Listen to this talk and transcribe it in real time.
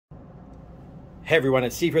Hey everyone,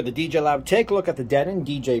 it's Steve here at the DJ Lab. Take a look at the Denon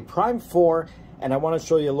DJ Prime 4, and I want to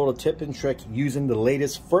show you a little tip and trick using the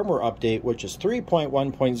latest firmware update, which is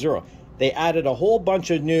 3.1.0. They added a whole bunch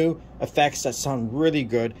of new effects that sound really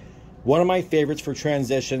good. One of my favorites for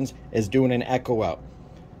transitions is doing an echo out.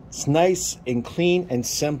 It's nice and clean and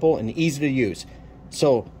simple and easy to use.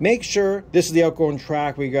 So make sure this is the outgoing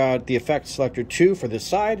track. We got the effect selector 2 for this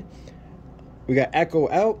side. We got echo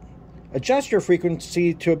out. Adjust your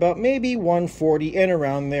frequency to about maybe 140 and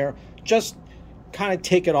around there. Just kind of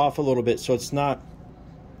take it off a little bit so it's not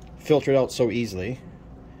filtered out so easily.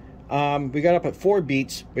 We got up at 4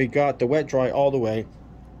 beats. We got the wet dry all the way.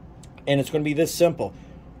 And it's going to be this simple.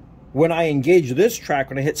 When I engage this track,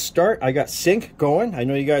 when I hit start, I got sync going. I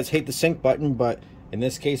know you guys hate the sync button, but in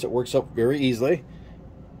this case it works out very easily.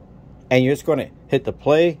 And you're just going to hit the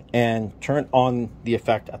play and turn on the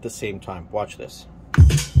effect at the same time. Watch this.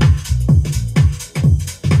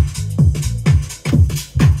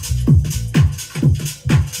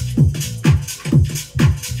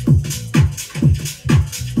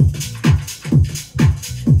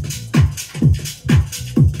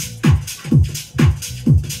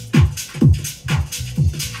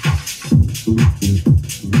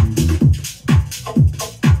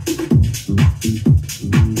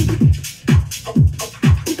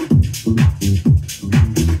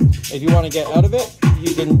 If you want to get out of it,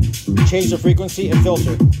 you can change the frequency and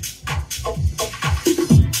filter.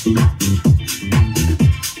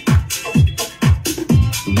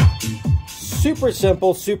 Super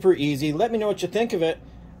simple, super easy. Let me know what you think of it.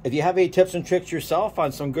 If you have any tips and tricks yourself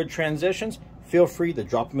on some good transitions, feel free to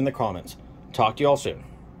drop them in the comments. Talk to you all soon.